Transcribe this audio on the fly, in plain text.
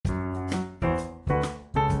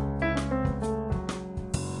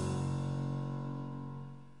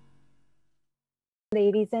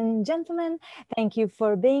Ladies and gentlemen, thank you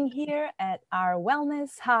for being here at our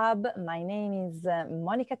Wellness Hub. My name is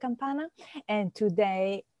Monica Campana, and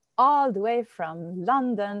today, all the way from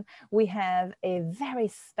London, we have a very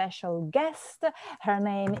special guest. Her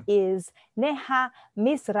name is Neha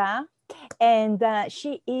Misra, and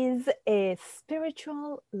she is a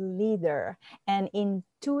spiritual leader, an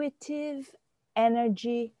intuitive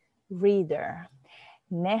energy reader.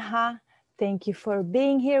 Neha, thank you for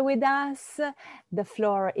being here with us. The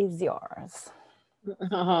floor is yours.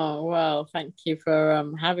 Oh, well, thank you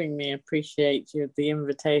for having me. Appreciate the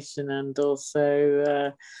invitation and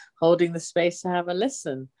also holding the space to have a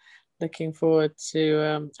listen. Looking forward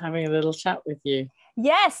to having a little chat with you.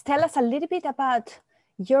 Yes, tell us a little bit about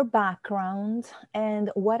your background and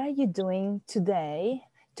what are you doing today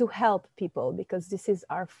to help people, because this is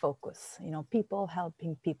our focus, people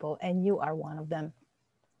helping people, and you are one of them.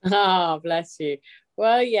 Oh, bless you.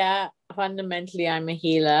 Well, yeah, fundamentally, I'm a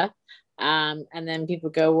healer. And then people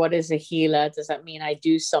go, what is a healer? Does that mean I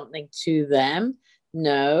do something to them?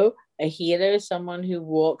 No, a healer is someone who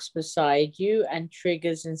walks beside you and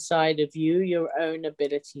triggers inside of you your own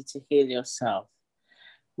ability to heal yourself.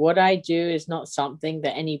 What I do is not something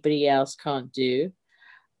that anybody else can't do.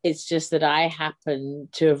 It's just that I happen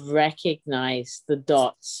to have recognized the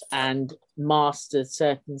dots and mastered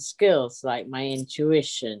certain skills like my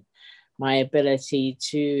intuition, my ability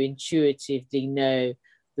to intuitively know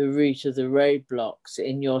the root of the roadblocks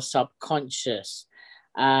in your subconscious.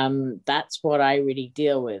 That's what I really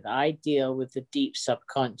deal with. I deal with the deep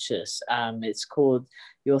subconscious. It's called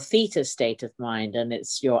your theta state of mind, and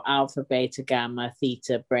it's your alpha, beta, gamma,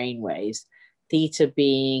 theta brainwaves. Theta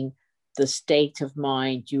being the state of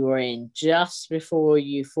mind you are in just before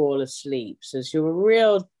you fall asleep. So it's your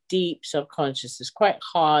real deep subconscious. It's quite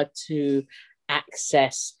hard to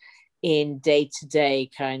access in day-to-day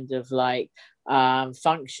kind of like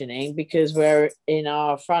functioning because we're in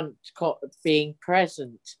our front being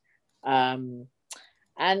present. And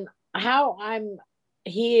how I'm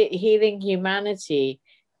healing humanity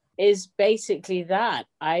is basically that.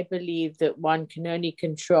 I believe that one can only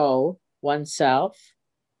control oneself,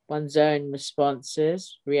 one's own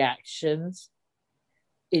responses, reactions,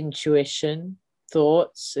 intuition,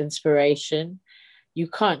 thoughts, inspiration. You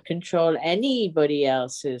can't control anybody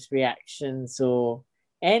else's reactions or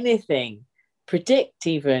anything, predict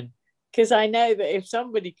even. Because I know that if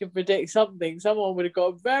somebody could predict something, someone would have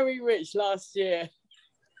got very rich last year.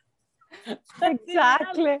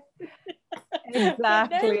 Exactly.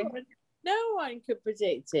 Exactly. No one could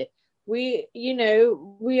predict it. We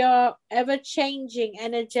are ever changing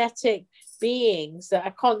energetic beings that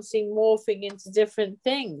are constantly morphing into different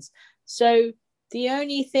things. So the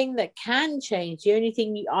only thing that can change, the only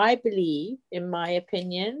thing I believe, in my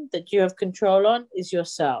opinion, that you have control on is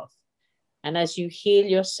yourself. And as you heal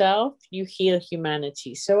yourself, you heal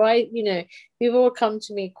humanity. So people will come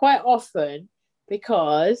to me quite often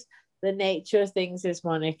because the nature of things is,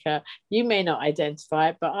 Monica, you may not identify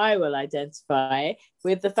it, but I will identify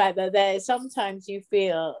with the fact that sometimes you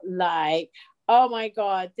feel like, oh my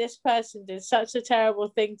God, this person did such a terrible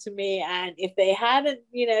thing to me. And if they hadn't,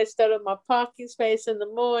 stood on my parking space in the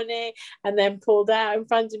morning and then pulled out in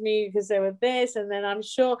front of me because they were this, and then I'm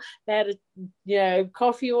sure they had a,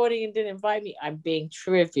 coffee ordering and didn't invite me. I'm being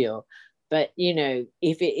trivial. But,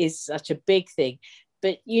 if it is such a big thing,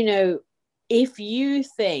 but, if you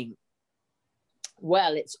think,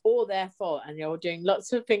 well, it's all their fault, and you're doing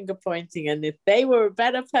lots of finger pointing, and if they were a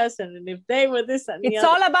better person, and if they were this and it's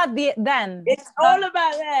all about them. It's all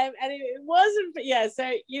about them, and it wasn't. Yeah, so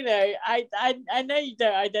I know you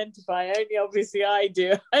don't identify. Only obviously I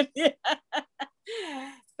do.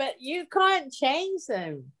 But you can't change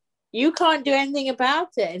them. You can't do anything about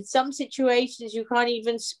it. In some situations, you can't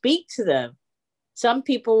even speak to them. Some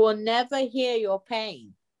people will never hear your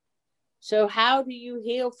pain. So how do you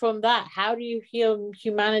heal from that? How do you heal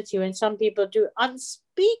humanity when some people do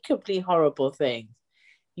unspeakably horrible things?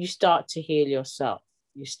 You start to heal yourself.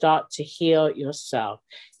 You start to heal yourself.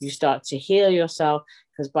 You start to heal yourself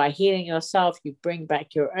because by healing yourself, you bring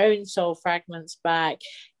back your own soul fragments back.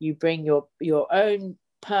 You bring your own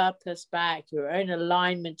purpose back, your own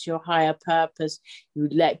alignment to your higher purpose. You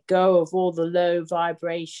let go of all the low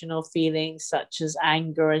vibrational feelings such as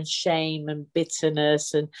anger and shame and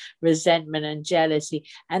bitterness and resentment and jealousy.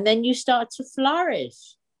 And then you start to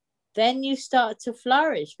flourish. Because,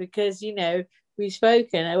 we've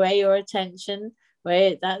spoken, where your attention,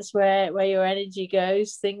 that's where your energy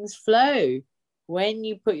goes, things flow. When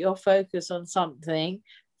you put your focus on something,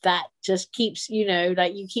 that just keeps,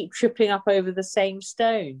 like you keep tripping up over the same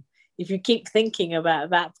stone. if you keep thinking about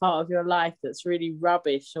that part of your life that's really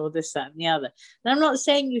rubbish or this, that, and the other. And I'm not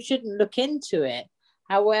saying you shouldn't look into it.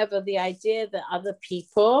 However, the idea that other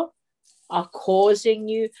people are causing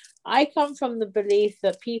you, I come from the belief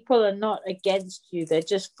that people are not against you, they're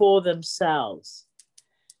just for themselves.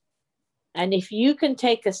 And if you can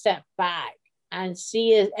take a step back and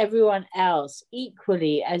see everyone else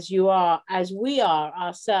equally as you are, as we are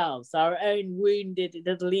ourselves, our own wounded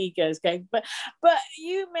little egos going, but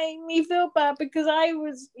you made me feel bad because I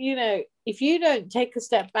was, you know, if you don't take a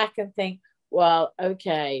step back and think, well,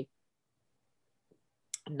 okay,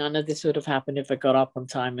 none of this would have happened if I got up on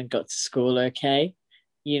time and got to school, okay?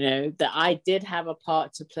 You know, that I did have a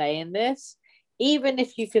part to play in this. Even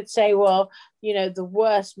if you could say, well, you know, the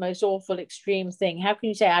worst, most awful, extreme thing, how can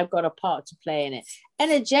you say I've got a part to play in it?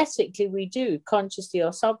 Energetically, we do, consciously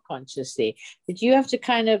or subconsciously. But you have to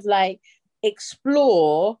kind of like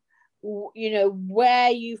explore, you know, where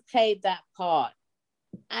you've played that part.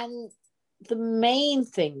 And the main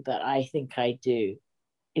thing that I think I do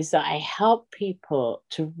is that I help people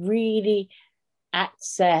to really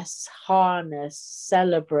access, harness,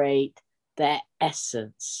 celebrate their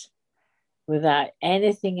essence without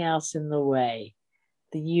anything else in the way.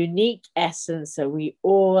 The unique essence that we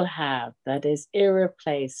all have that is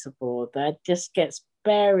irreplaceable, that just gets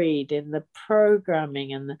buried in the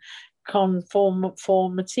programming and the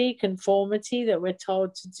conformity that we're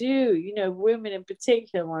told to do. You know, women in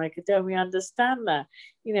particular, Monica, don't we understand that?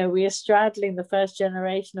 You know, we are straddling the first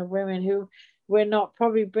generation of women who we're not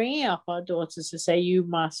probably bringing up our daughters to say, you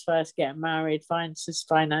must first get married, find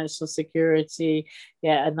financial security,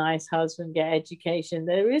 get a nice husband, get education.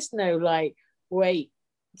 There is no like, wait,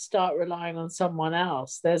 start relying on someone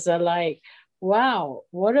else. There's a like, wow,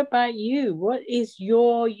 what about you? What is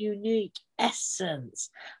your unique essence?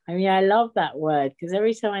 I mean, I love that word because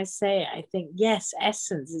every time I say it, I think, yes,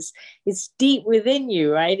 essence. It's deep within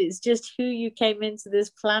you, right? It's just who you came into this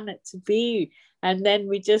planet to be. And then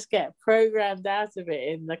we just get programmed out of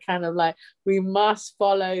it in the kind of like, we must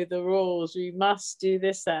follow the rules, we must do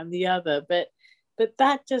this, that, and the other. But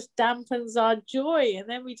that just dampens our joy. And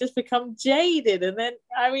then we just become jaded. And then,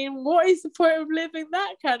 I mean, what is the point of living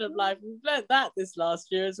that kind of life? We've learned that this last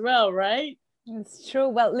year as well, right? It's true.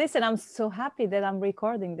 Well, listen, I'm so happy that I'm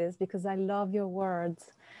recording this because I love your words.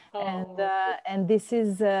 And this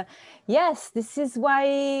is yes, this is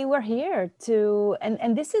why we're here to,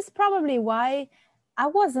 and this is probably why I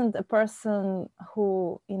wasn't a person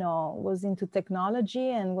who, you know, was into technology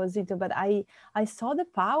and was into, but I saw the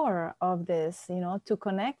power of this, you know, to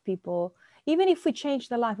connect people. Even if we change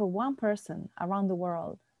the life of one person around the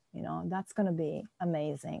world, you know, that's going to be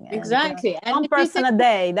amazing. Exactly. And one person a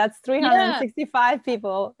day, that's 365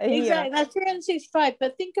 people a year. Exactly, that's 365.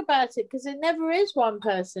 But think about it, because it never is one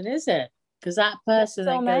person, is it? Because that person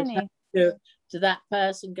so many. To that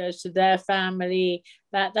person goes to their family.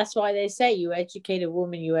 That's why they say you educate a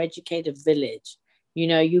woman, you educate a village. You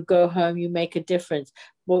know, you go home, you make a difference.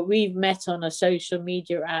 What we've met on a social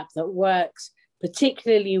media app that works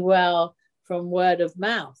particularly well from word of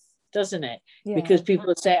mouth, doesn't it? Yeah. Because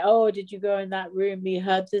people say, oh, did you go in that room? We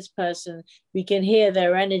heard this person. We can hear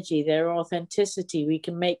their energy, their authenticity. We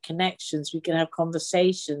can make connections. We can have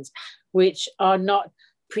conversations which are not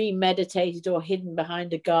premeditated or hidden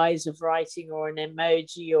behind a guise of writing or an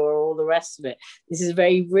emoji or all the rest of it. This is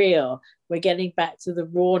very real. We're getting back to the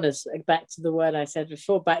rawness, back to the word I said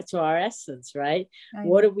before, back to our essence, right?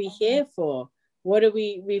 What are we here for? What are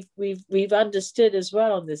we've understood as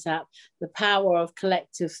well on this app, the power of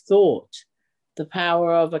collective thought, the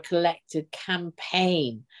power of a collective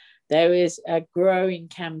campaign. There is a growing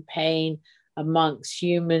campaign amongst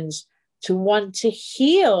humans to want to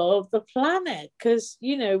heal the planet, because,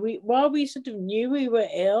 you know, while we sort of knew we were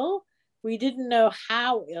ill, we didn't know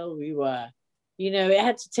how ill we were. You know, it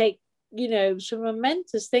had to take, you know, some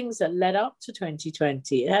momentous things that led up to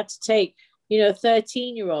 2020. It had to take, you know, a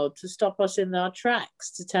 13-year-old to stop us in our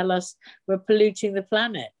tracks, to tell us we're polluting the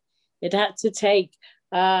planet. It had to take,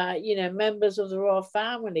 you know, members of the royal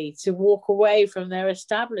family to walk away from their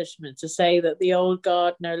establishment to say that the old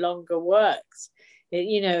guard no longer works.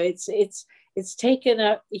 You know, it's taken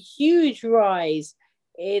a huge rise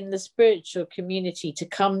in the spiritual community to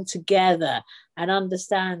come together and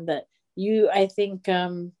understand that I think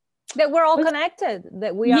that we're all connected,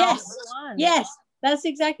 that we are one. Yes, that's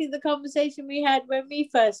exactly the conversation we had when we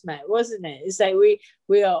first met, wasn't it? It's like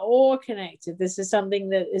we are all connected. This is something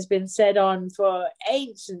that has been said on for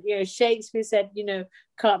ancient, you know, Shakespeare said, you know,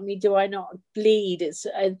 cut me, do I not bleed? It's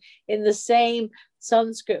in the same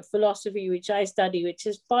Sanskrit philosophy, which I study, which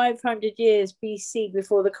is 500 years BC,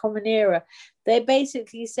 before the Common Era. They're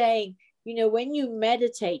basically saying, you know, when you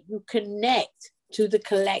meditate, you connect to the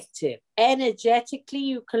collective. Energetically,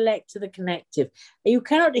 you connect to the collective. You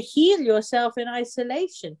cannot heal yourself in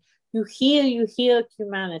isolation. You heal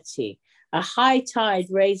humanity. A high tide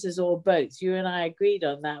raises all boats. You and I agreed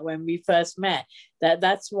on that when we first met.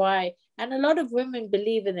 That's why, and a lot of women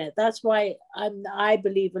believe in it. That's why I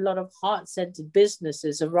believe a lot of heart-centered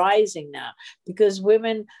businesses are rising now, because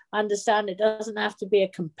women understand it doesn't have to be a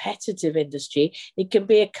competitive industry. It can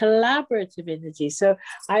be a collaborative industry. So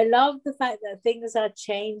I love the fact that things are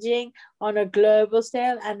changing on a global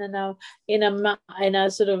scale and in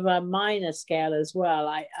a sort of a minor scale as well.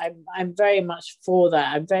 I'm very much for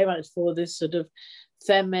that. I'm very much for this sort of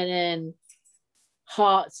feminine,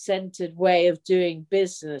 heart-centered way of doing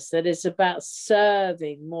business that is about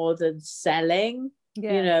serving more than selling.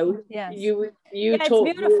 Yes. You know, yes. you talk.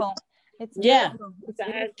 It's beautiful. It's beautiful.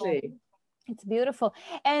 Exactly. It's beautiful.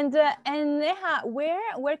 And Neha,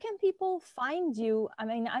 where can people find you? I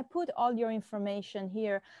mean, I put all your information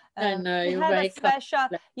here. I know you you're have very a special.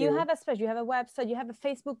 You have a special. You have a website. You have a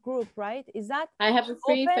Facebook group, right? Is that? I have a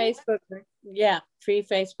free Facebook group. Yeah, free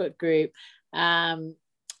Facebook group.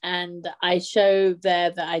 And I show there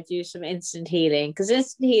that I do some instant healing, because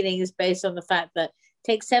instant healing is based on the fact that it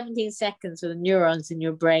takes 17 seconds for the neurons in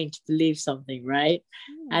your brain to believe something, right?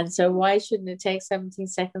 And so why shouldn't it take 17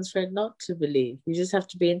 seconds for it not to believe? You just have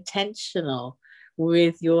to be intentional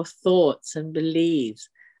with your thoughts and beliefs.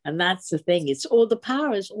 And that's the thing. It's all, the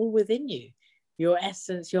power is all within you, your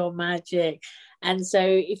essence, your magic. And so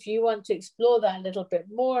if you want to explore that a little bit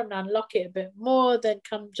more and unlock it a bit more, then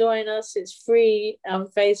come join us. It's free on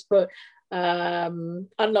Facebook.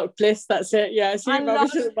 Unlocked Bliss, that's it. Yeah,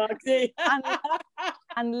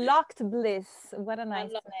 Unlocked Bliss. What a nice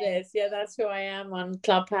Unlocked name. Bliss. Yeah, that's who I am on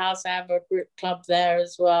Clubhouse. I have a group club there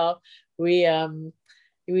as well. We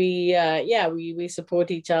support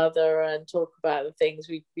each other and talk about the things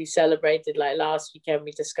we celebrated. Like last weekend,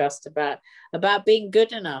 we discussed about being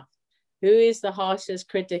good enough. Who is the harshest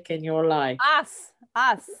critic in your life? Us.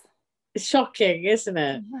 It's shocking, isn't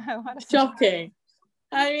it? Shocking.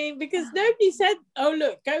 I mean, because nobody said, oh,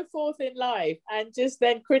 look, go forth in life and just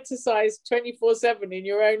then criticize 24/7 in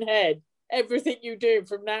your own head, everything you do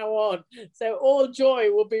from now on. So all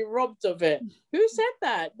joy will be robbed of it. Who said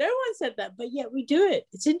that? No one said that, but yet we do it.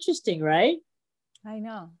 It's interesting, right? I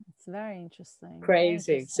know. It's very interesting. Crazy.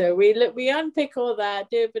 Very interesting. So we unpick all that,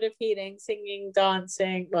 do a bit of healing, singing,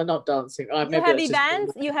 dancing. Well, not dancing.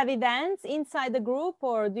 You have events inside the group,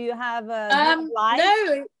 or do you have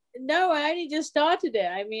live? No, I only just started it.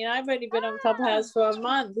 I mean, I've only been on Clubhouse for a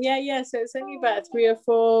month. Yeah. So it's only about 3 or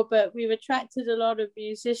 4, but we've attracted a lot of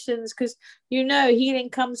musicians because, you know, healing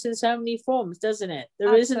comes in so many forms, doesn't it?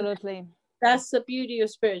 Absolutely. That's the beauty of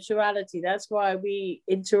spirituality. That's why we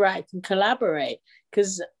interact and collaborate,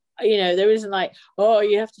 because, you know, there isn't like, oh,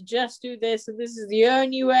 you have to just do this and this is the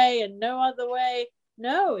only way and no other way.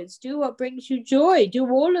 No, it's do what brings you joy. Do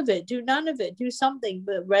all of it. Do none of it. Do something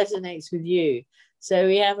that resonates with you. So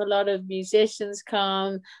we have a lot of musicians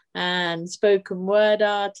come and spoken word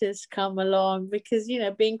artists come along because, you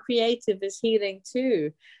know, being creative is healing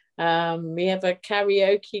too. We have a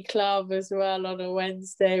karaoke club as well on a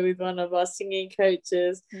Wednesday with one of our singing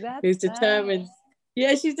coaches who's determined. Nice.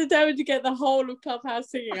 Yeah, she's determined to get the whole of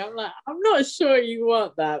Clubhouse singing. I'm like, I'm not sure you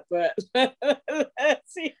want that, but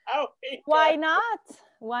let's see how we Why not?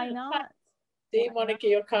 Why not? See, Monica,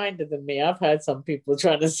 you're kinder than me. I've heard some people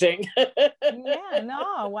trying to sing. Yeah,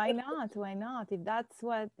 no, why not? Why not? If that's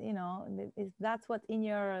what, you know, if that's what in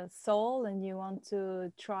your soul and you want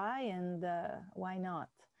to try, and why not?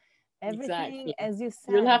 Everything, exactly. As you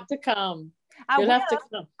said. You'll have to come. I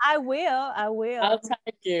will. I'll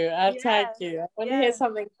tag you. I'll tag you. I want to hear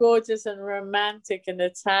something gorgeous and romantic in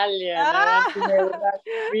Italian. I want to hear that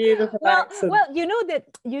beautiful accent. Well, you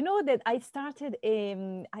know that I started.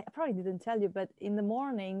 I probably didn't tell you, but in the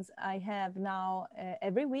mornings I have now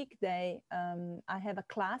every weekday. I have a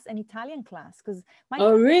class, an Italian class, because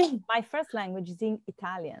my first language is in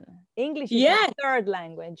Italian. English is my third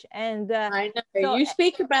language, and I know you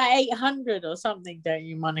speak about 800 or something, don't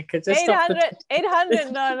you, Monica? Just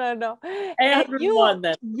 800, no. 801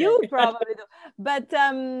 then. You probably do. But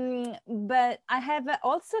I have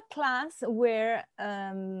also a class where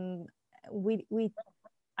I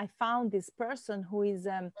found this person who is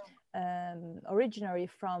originally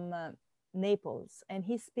from Naples, and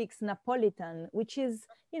he speaks Napolitan, which is,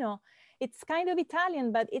 you know, it's kind of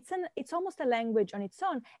Italian, but it's almost a language on its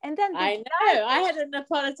own. And then I know I had a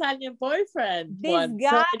Napolitanian boyfriend once,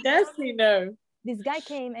 so I definitely know. This guy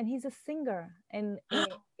came, and he's a singer, and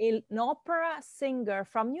an opera singer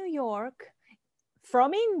from New York,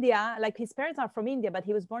 from India, like his parents are from India, but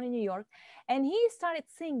he was born in New York. And he started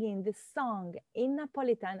singing this song in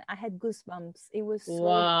Napolitan. I had goosebumps. It was so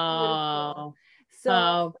Wow. beautiful. How So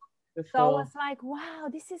I beautiful. was like, wow,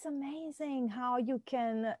 this is amazing how you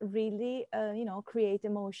can really, you know, create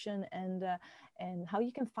emotion and how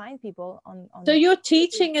you can find people on. So you're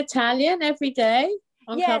teaching Italian every day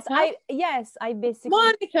on Clubhouse? Yes, I basically.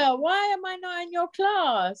 Monica, why am I not in your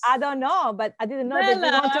class? I don't know, but I didn't know that you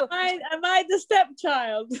Bella, want to. am I the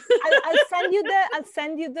stepchild? I'll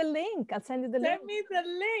send you the link. I'll send you the link. Send me the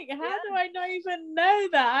link. How do I not even know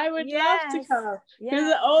that? I would love to come. Because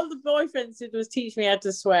Yes. all the boyfriends did was teach me how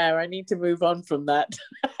to swear. I need to move on from that.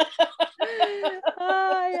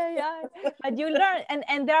 But you learn,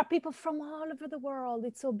 and there are people from all over the world.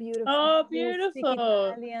 It's so beautiful. Oh,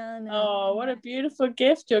 beautiful. Italian oh, what a beautiful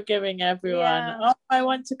gift you're giving everyone. Yeah. Oh, I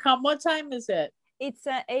want to come. What time is it? It's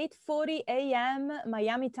 8:40 a.m.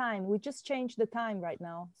 Miami time. We just changed the time right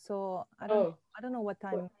now. So I don't know what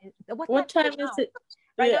time. What time is it?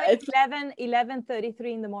 Right now it's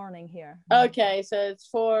 11:33 in the morning here. Okay, so it's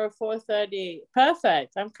 4:30.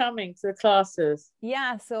 Perfect. I'm coming to the classes.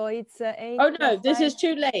 Yeah, so it's 8. Oh no, this is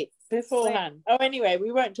too late beforehand. Oh, anyway,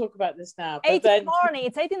 we won't talk about this now. 8 in the morning.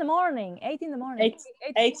 It's 8 in the morning. 8 in the morning.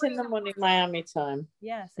 8 in the morning Miami time.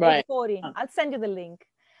 Yes, right. 8:40. I'll send you the link.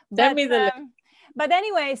 Send me the link. But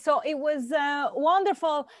anyway, so it was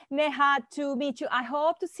wonderful, Neha, to meet you. I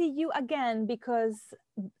hope to see you again because,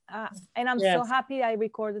 and I'm so happy I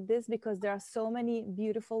recorded this because there are so many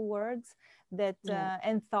beautiful words that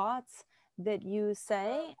and thoughts that you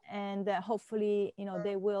say, and hopefully, you know,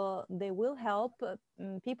 they will help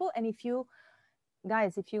people. And if you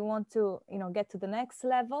guys, if you want to, you know, get to the next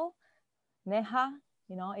level, Neha,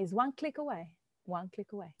 you know, is one click away.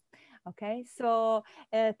 Okay, so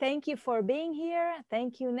thank you for being here.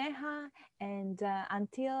 Thank you, Neha. And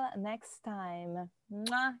until next time.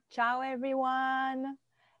 Mwah. Ciao, everyone.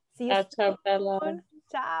 See you soon. Ciao, Bella.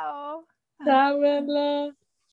 Ciao. Ciao, Bella.